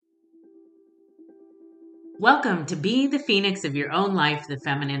Welcome to Be the Phoenix of Your Own Life, the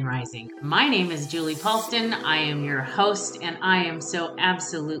Feminine Rising. My name is Julie Paulston. I am your host, and I am so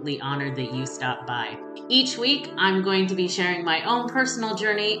absolutely honored that you stopped by. Each week, I'm going to be sharing my own personal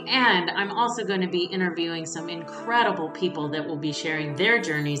journey, and I'm also going to be interviewing some incredible people that will be sharing their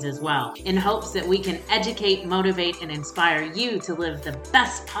journeys as well, in hopes that we can educate, motivate, and inspire you to live the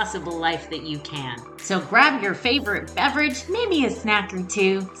best possible life that you can. So grab your favorite beverage, maybe a snack or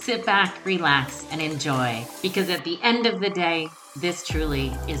two, sit back, relax, and enjoy. Because at the end of the day, this truly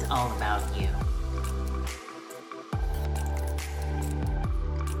is all about you.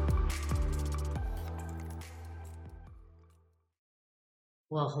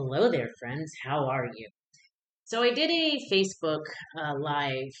 Well, hello there, friends. How are you? So I did a Facebook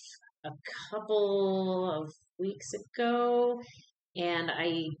Live a couple of weeks ago, and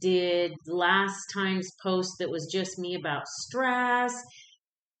I did last time's post that was just me about stress.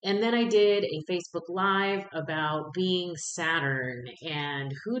 And then I did a Facebook Live about being Saturn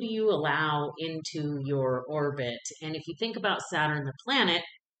and who do you allow into your orbit. And if you think about Saturn, the planet,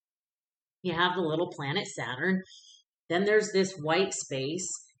 you have the little planet Saturn. Then there's this white space.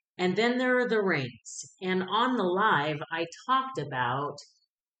 And then there are the rings. And on the live, I talked about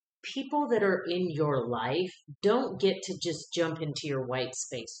people that are in your life don't get to just jump into your white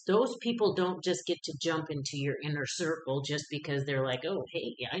space. Those people don't just get to jump into your inner circle just because they're like, oh,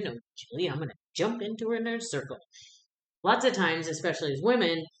 hey, I know Julie, I'm going to jump into her inner circle. Lots of times, especially as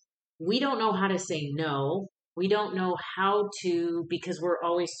women, we don't know how to say no. We don't know how to, because we're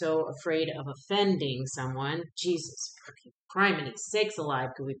always so afraid of offending someone. Jesus, criminy sakes alive,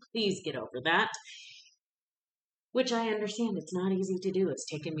 could we please get over that? Which I understand it's not easy to do. It's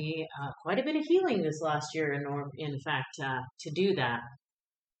taken me quite a bit of healing this last year, in fact, to do that.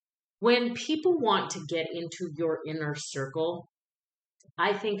 When people want to get into your inner circle,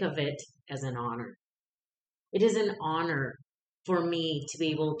 I think of it as an honor. It is an honor for me to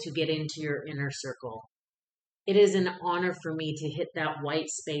be able to get into your inner circle. It is an honor for me to hit that white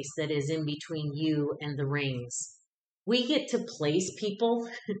space that is in between you and the rings. We get to place people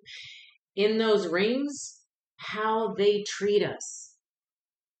in those rings how they treat us.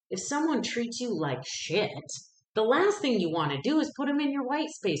 If someone treats you like shit, the last thing you want to do is put them in your white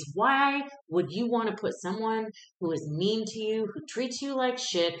space. Why would you want to put someone who is mean to you, who treats you like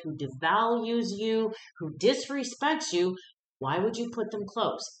shit, who devalues you, who disrespects you? Why would you put them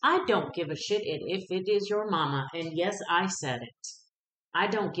close? I don't give a shit if it is your mama. And yes, I said it. I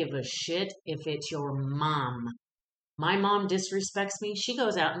don't give a shit if it's your mom. My mom disrespects me, she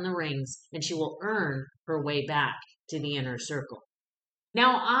goes out in the rings and she will earn her way back to the inner circle.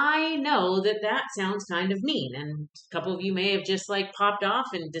 Now, I know that that sounds kind of mean, and a couple of you may have just popped off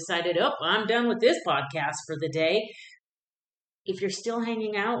and decided, oh, I'm done with this podcast for the day. If you're still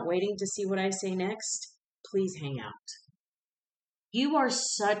hanging out, waiting to see what I say next, please hang out. You are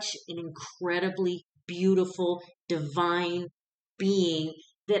such an incredibly beautiful, divine being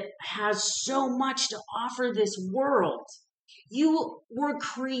that has so much to offer this world. You were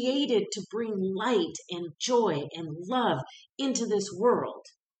created to bring light and joy and love into this world.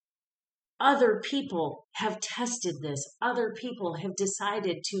 Other people have tested this. Other people have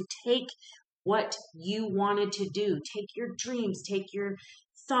decided to take what you wanted to do, take your dreams, take your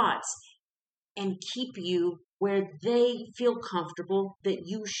thoughts, and keep you where they feel comfortable that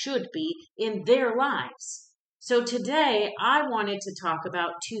you should be in their lives. So today, I wanted to talk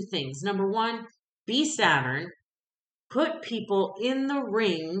about two things. Number one, be Saturn. Put people in the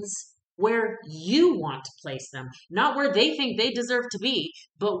rings where you want to place them. Not where they think they deserve to be,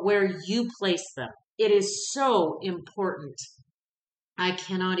 but where you place them. It is so important. I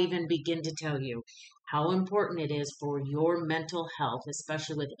cannot even begin to tell you how important it is for your mental health,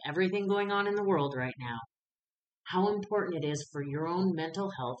 especially with everything going on in the world right now. How important it is for your own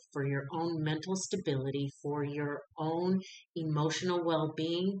mental health, for your own mental stability, for your own emotional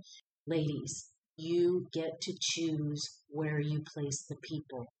well-being. Ladies, you get to choose where you place the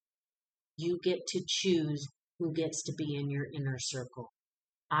people. You get to choose who gets to be in your inner circle.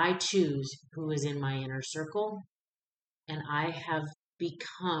 I choose who is in my inner circle, and I have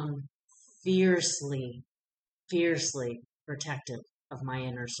become fiercely protective of my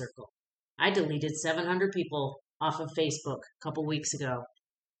inner circle. I deleted 700 people off of Facebook a couple weeks ago.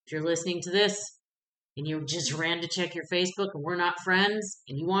 If you're listening to this and you just ran to check your Facebook and we're not friends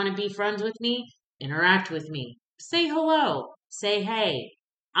and you want to be friends with me, interact with me. Say hello. Say hey.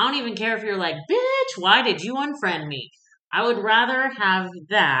 I don't even care if you're like, bitch, why did you unfriend me? I would rather have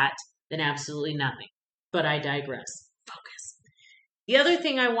that than absolutely nothing. But I digress. Focus. The other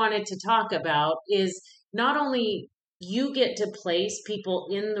thing I wanted to talk about is not only you get to place people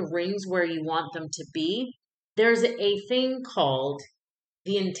in the rings where you want them to be, There's a thing called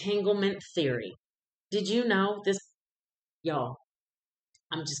the entanglement theory. Did you know this? Y'all,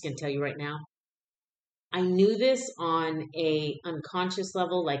 I'm just going to tell you right now. I knew this on a unconscious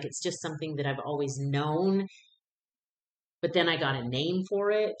level, like it's just something that I've always known, but then I got a name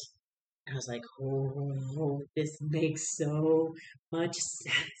for it. I was like, oh, this makes so much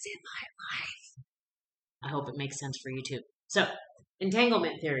sense in my life. I hope it makes sense for you too. So,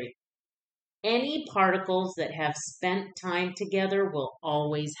 entanglement theory. Any particles that have spent time together will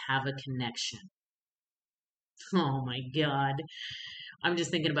always have a connection. Oh my God. I'm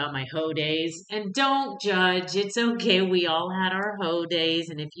just thinking about my hoe days. And don't judge. It's okay. We all had our hoe days.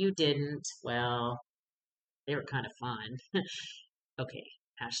 And if you didn't, well, they were kind of fun. Okay.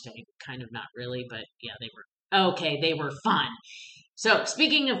 Hashtag kind of not really, but yeah, they were. Okay. They were fun. So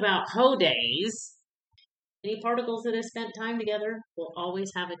speaking about hoe days, any particles that have spent time together will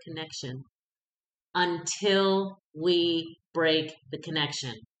always have a connection until we break the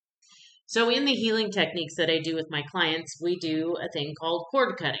connection. So in the healing techniques that I do with my clients, we do a thing called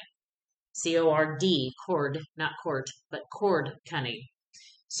cord cutting. C-O-R-D, cord, not court, but cord cutting.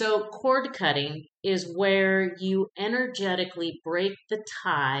 So cord cutting is where you energetically break the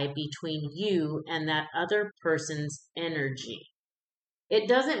tie between you and that other person's energy. It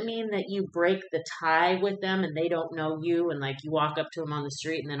doesn't mean that you break the tie with them and they don't know you and like you walk up to them on the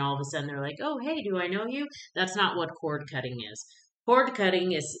street and then all of a sudden they're like, oh, hey, do I know you? That's not what cord cutting is. Cord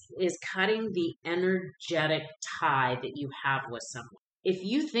cutting is cutting the energetic tie that you have with someone. If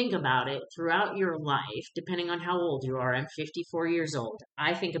you think about it throughout your life, depending on how old you are, I'm 54 years old.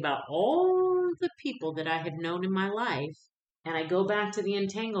 I think about all the people that I have known in my life, and I go back to the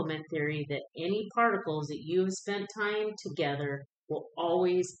entanglement theory that any particles that you have spent time together will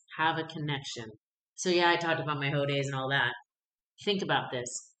always have a connection. So yeah, I talked about my hoe days and all that. Think about this.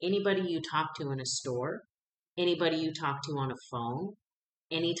 Anybody you talk to in a store, anybody you talk to on a phone,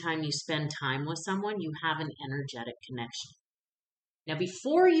 anytime you spend time with someone, you have an energetic connection. Now,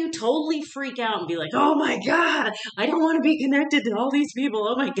 before you totally freak out and be like, oh my God, I don't want to be connected to all these people.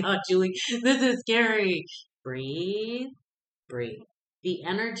 Oh my God, Julie, this is scary. Breathe, breathe. The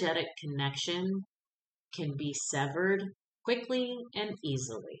energetic connection can be severed quickly and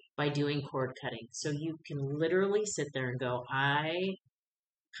easily by doing cord cutting. So you can literally sit there and go, I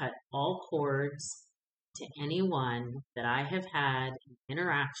cut all cords to anyone that I have had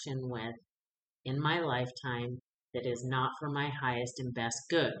interaction with in my lifetime that is not for my highest and best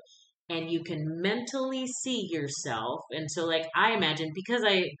good. And you can mentally see yourself. And so, like, I imagine, because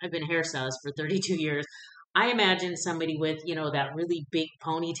I've been a hairstylist for 32 years, I imagine somebody with, that really big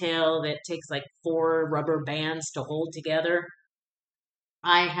ponytail that takes like 4 rubber bands to hold together.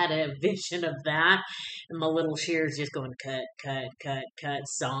 I had a vision of that, and my little shears just going cut, cut, cut, cut,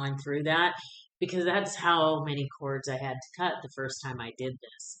 sawing through that, because that's how many cords I had to cut the first time I did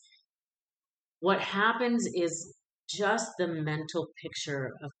this. What happens is just the mental picture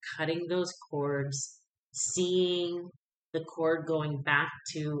of cutting those cords, seeing the cord going back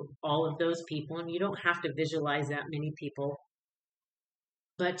to all of those people, and you don't have to visualize that many people,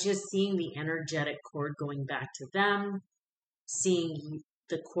 but just seeing the energetic cord going back to them, seeing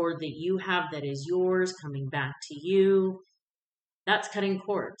the cord that you have that is yours coming back to you, that's cutting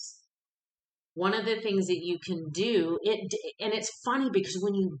cords. One of the things that you can do, and it's funny because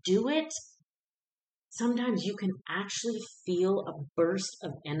when you do it, sometimes you can actually feel a burst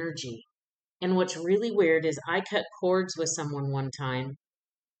of energy. And what's really weird is I cut cords with someone one time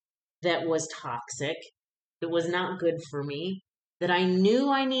that was toxic, that was not good for me, that I knew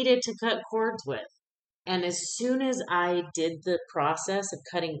I needed to cut cords with. And as soon as I did the process of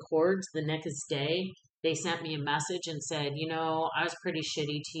cutting cords the next day, they sent me a message and said, I was pretty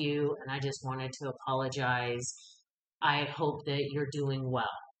shitty to you and I just wanted to apologize. I hope that you're doing well.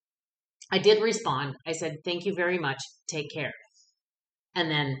 I did respond. I said, thank you very much. Take care.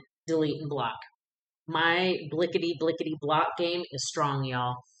 And then delete and block. My blickety block game is strong,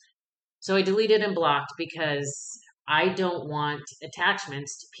 y'all. So I deleted and blocked because I don't want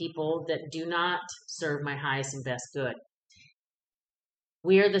attachments to people that do not serve my highest and best good.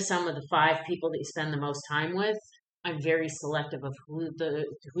 We are the sum of the 5 people that you spend the most time with. I'm very selective of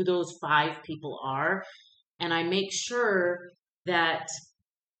who those 5 people are. And I make sure that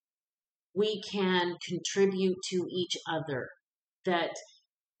we can contribute to each other. That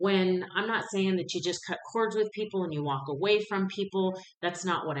when I'm not saying that you just cut cords with people and you walk away from people, that's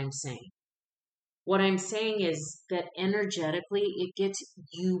not what I'm saying. What I'm saying is that energetically, it gets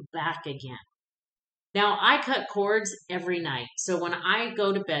you back again. Now, I cut cords every night. So when I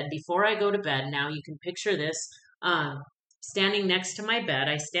go to bed, before I go to bed, now you can picture this, standing next to my bed,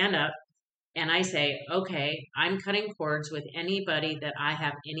 I stand up and I say, okay, I'm cutting cords with anybody that I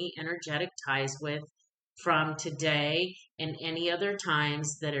have any energetic ties with from today and any other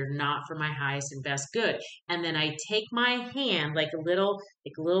times that are not for my highest and best good. And then I take my hand like a little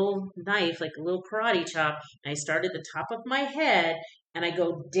knife, like a little karate chop, and I start at the top of my head and I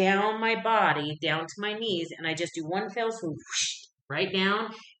go down my body, down to my knees, and I just do one fell swoop, whoosh, right down,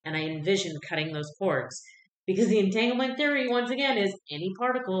 and I envision cutting those cords. Because the entanglement theory, once again, is any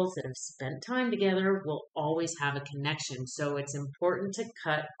particles that have spent time together will always have a connection. So it's important to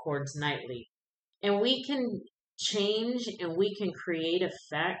cut cords nightly. And we can change and we can create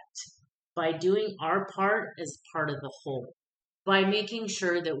effect by doing our part as part of the whole. By making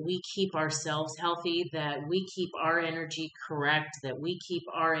sure that we keep ourselves healthy, that we keep our energy correct, that we keep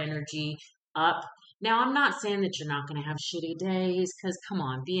our energy up. Now, I'm not saying that you're not going to have shitty days, because come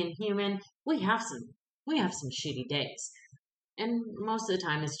on, being human, we have some shitty days. And most of the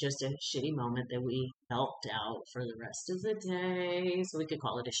time it's just a shitty moment that we helped out for the rest of the day. So we could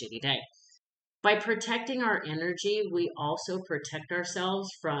call it a shitty day. By protecting our energy, we also protect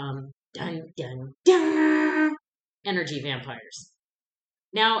ourselves from dun dun dun energy vampires.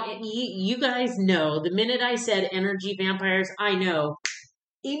 Now, you guys know the minute I said energy vampires, I know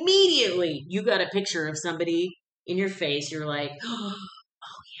immediately you got a picture of somebody in your face. You're like, oh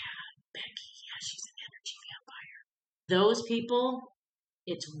yeah, Becky, yeah, she's an energy vampire. Those people,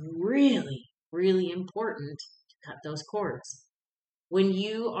 it's really, really important to cut those cords. When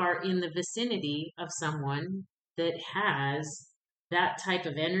you are in the vicinity of someone that has that type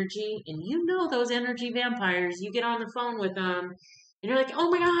of energy, and you know those energy vampires, you get on the phone with them, and you're like, oh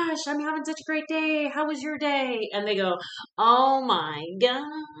my gosh, I'm having such a great day. How was your day? And they go, oh my God,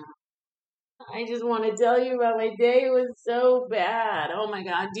 I just want to tell you about my day. It was so bad. Oh my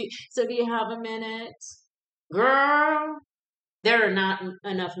God. Do you have a minute? Girl, there are not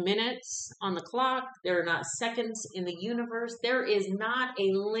enough minutes on the clock. There are not seconds in the universe. There is not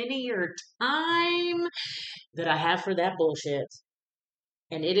a linear time that I have for that bullshit.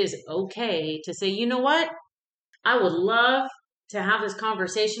 And it is okay to say, you know what? I would love to have this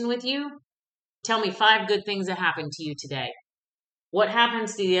conversation with you. Tell me 5 good things that happened to you today. What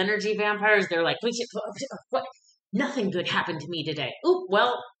happens to the energy vampires? They're like, what? Nothing good happened to me today. Oh,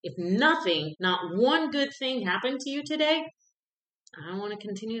 well, if nothing, not one good thing happened to you today, I don't want to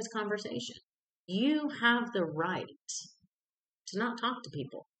continue this conversation. You have the right to not talk to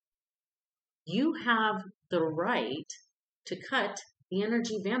people. You have the right to cut the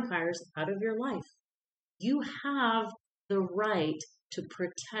energy vampires out of your life. You have the right to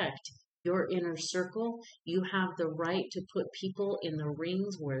protect your inner circle. You have the right to put people in the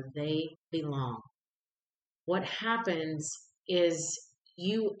rings where they belong. What happens is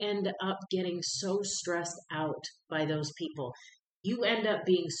you end up getting so stressed out by those people. You end up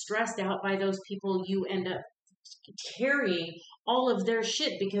being stressed out by those people. You end up carrying all of their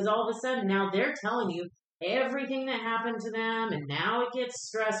shit because all of a sudden now they're telling you everything that happened to them, and now it gets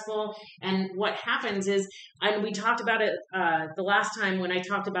stressful. And what happens is, and we talked about it the last time when I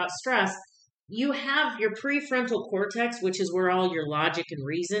talked about stress, you have your prefrontal cortex, which is where all your logic and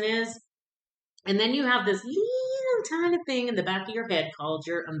reason is. And then you have this little tiny thing in the back of your head called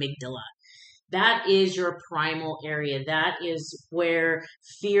your amygdala. That is your primal area. That is where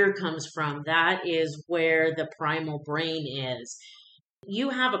fear comes from. That is where the primal brain is.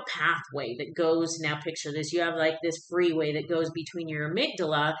 You have a pathway that goes, now picture this, you have like this freeway that goes between your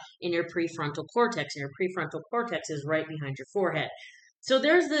amygdala and your prefrontal cortex. And your prefrontal cortex is right behind your forehead. So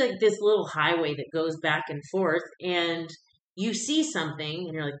there's this little highway that goes back and forth, and you see something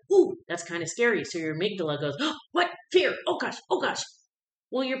and you're like, ooh, that's kind of scary. So your amygdala goes, oh, what? Fear. Oh gosh. Oh gosh.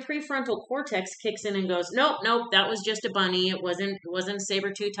 Well, your prefrontal cortex kicks in and goes, nope, that was just a bunny. It wasn't a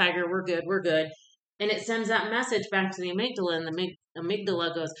saber-tooth tiger. We're good. And it sends that message back to the amygdala, and the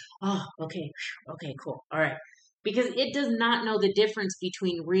amygdala goes, oh, okay, cool. All right. Because it does not know the difference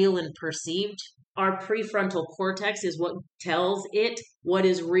between real and perceived. Our prefrontal cortex is what tells it what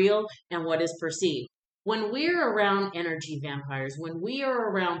is real and what is perceived. When we're around energy vampires, when we are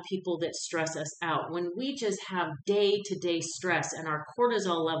around people that stress us out, when we just have day-to-day stress and our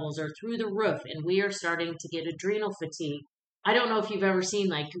cortisol levels are through the roof and we are starting to get adrenal fatigue. I don't know if you've ever seen,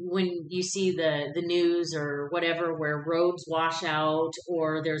 like, when you see the news or whatever where roads wash out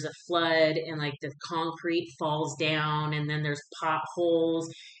or there's a flood and like the concrete falls down and then there's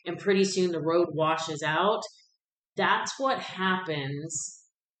potholes and pretty soon the road washes out. That's what happens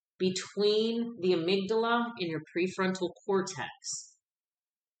between the amygdala and your prefrontal cortex.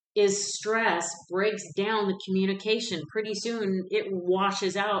 Is stress breaks down the communication. Pretty soon it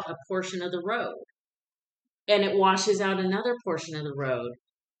washes out a portion of the road, and it washes out another portion of the road.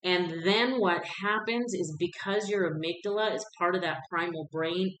 And then what happens is, because your amygdala is part of that primal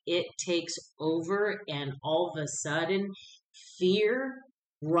brain, it takes over, and all of a sudden fear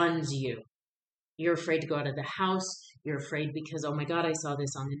runs you. You're afraid to go out of the house. You're afraid because, oh my God, I saw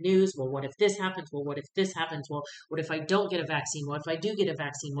this on the news. Well, what if this happens? Well, what if this happens? Well, what if I don't get a vaccine? What if I do get a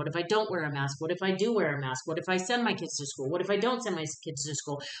vaccine? What if I don't wear a mask? What if I do wear a mask? What if I send my kids to school? What if I don't send my kids to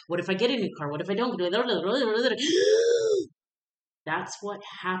school? What if I get a new car? What if I don't? That's what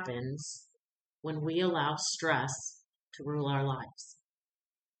happens when we allow stress to rule our lives.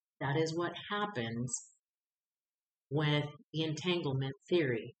 That is what happens with the entanglement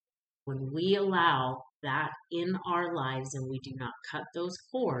theory. When we allow that in our lives and we do not cut those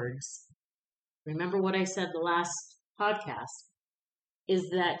cords, remember what I said the last podcast, is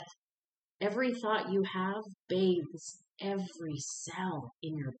that every thought you have bathes every cell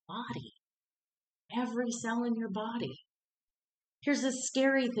in your body. Every cell in your body. Here's the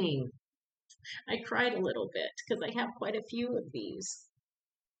scary thing. I cried a little bit because I have quite a few of these.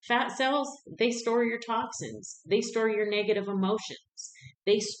 Fat cells, they store your toxins. They store your negative emotions.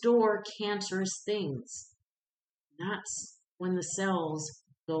 They store cancerous things. That's when the cells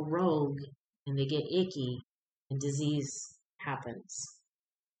go rogue and they get icky and disease happens.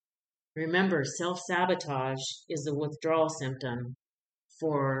 Remember, self-sabotage is the withdrawal symptom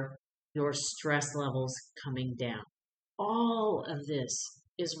for your stress levels coming down. All of this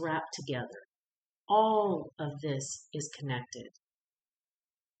is wrapped together. All of this is connected.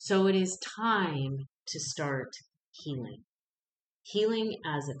 So it is time to start healing. Healing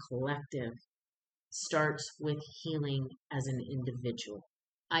as a collective starts with healing as an individual.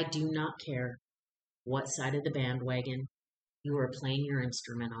 I do not care what side of the bandwagon you are playing your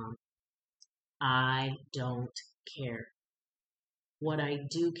instrument on. I don't care. What I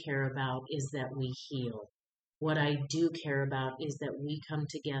do care about is that we heal. What I do care about is that we come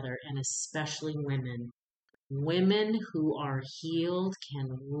together, and especially women. Women who are healed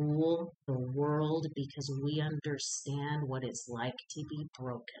can rule the world because we understand what it's like to be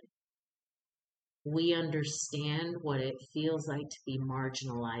broken. We understand what it feels like to be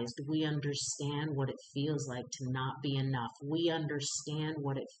marginalized. We understand what it feels like to not be enough. We understand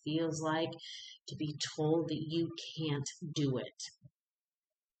what it feels like to be told that you can't do it.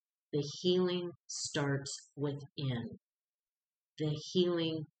 The healing starts within. The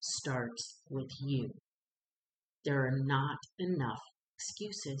healing starts with you. There are not enough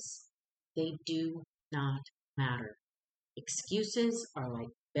excuses. They do not matter. Excuses are like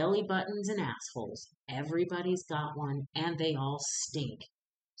belly buttons and assholes. Everybody's got one and they all stink.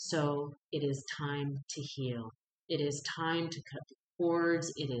 So it is time to heal. It is time to cut the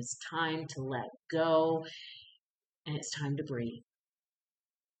cords. It is time to let go. And it's time to breathe.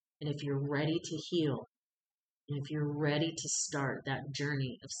 And if you're ready to heal, and if you're ready to start that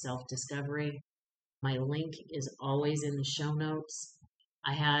journey of self-discovery, my link is always in the show notes.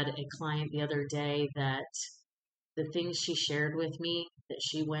 I had a client the other day that the things she shared with me that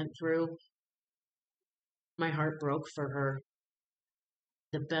she went through, my heart broke for her.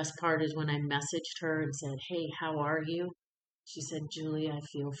 The best part is when I messaged her and said, hey, how are you? She said, Julie, I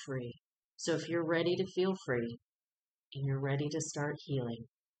feel free. So if you're ready to feel free and you're ready to start healing,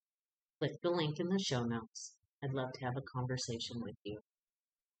 click the link in the show notes. I'd love to have a conversation with you.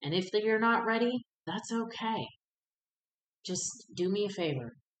 And if you're not ready, that's okay. Just do me a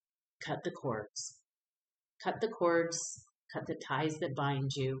favor. Cut the cords. Cut the cords, cut the ties that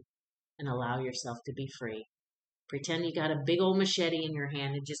bind you, and allow yourself to be free. Pretend you got a big old machete in your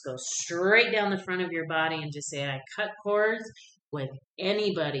hand and just go straight down the front of your body and just say, I cut cords with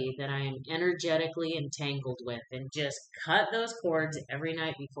anybody that I am energetically entangled with. And just cut those cords every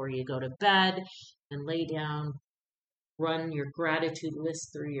night before you go to bed and lay down. Run your gratitude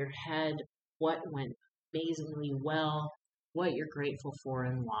list through your head. What went amazingly well, what you're grateful for,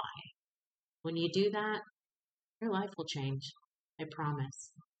 and why. When you do that, your life will change. I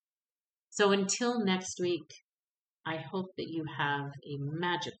promise. So until next week, I hope that you have a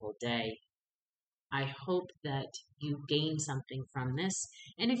magical day. I hope that you gain something from this.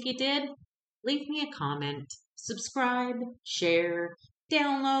 And if you did, leave me a comment, subscribe, share,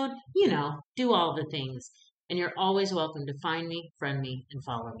 download, do all the things. And you're always welcome to find me, friend me, and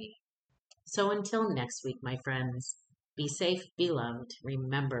follow me. So until next week, my friends, be safe, be loved.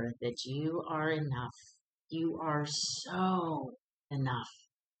 Remember that you are enough. You are so enough.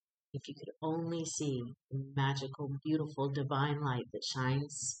 If you could only see the magical, beautiful, divine light that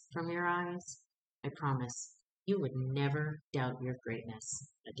shines from your eyes, I promise you would never doubt your greatness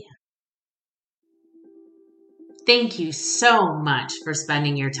again. Thank you so much for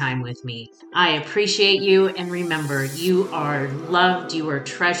spending your time with me. I appreciate you, and remember, you are loved, you are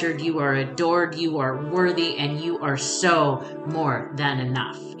treasured, you are adored, you are worthy, and you are so more than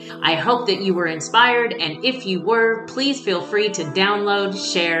enough. I hope that you were inspired, and if you were, please feel free to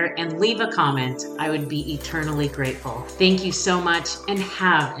download, share, and leave a comment. I would be eternally grateful. Thank you so much, and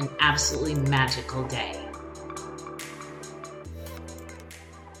have an absolutely magical day.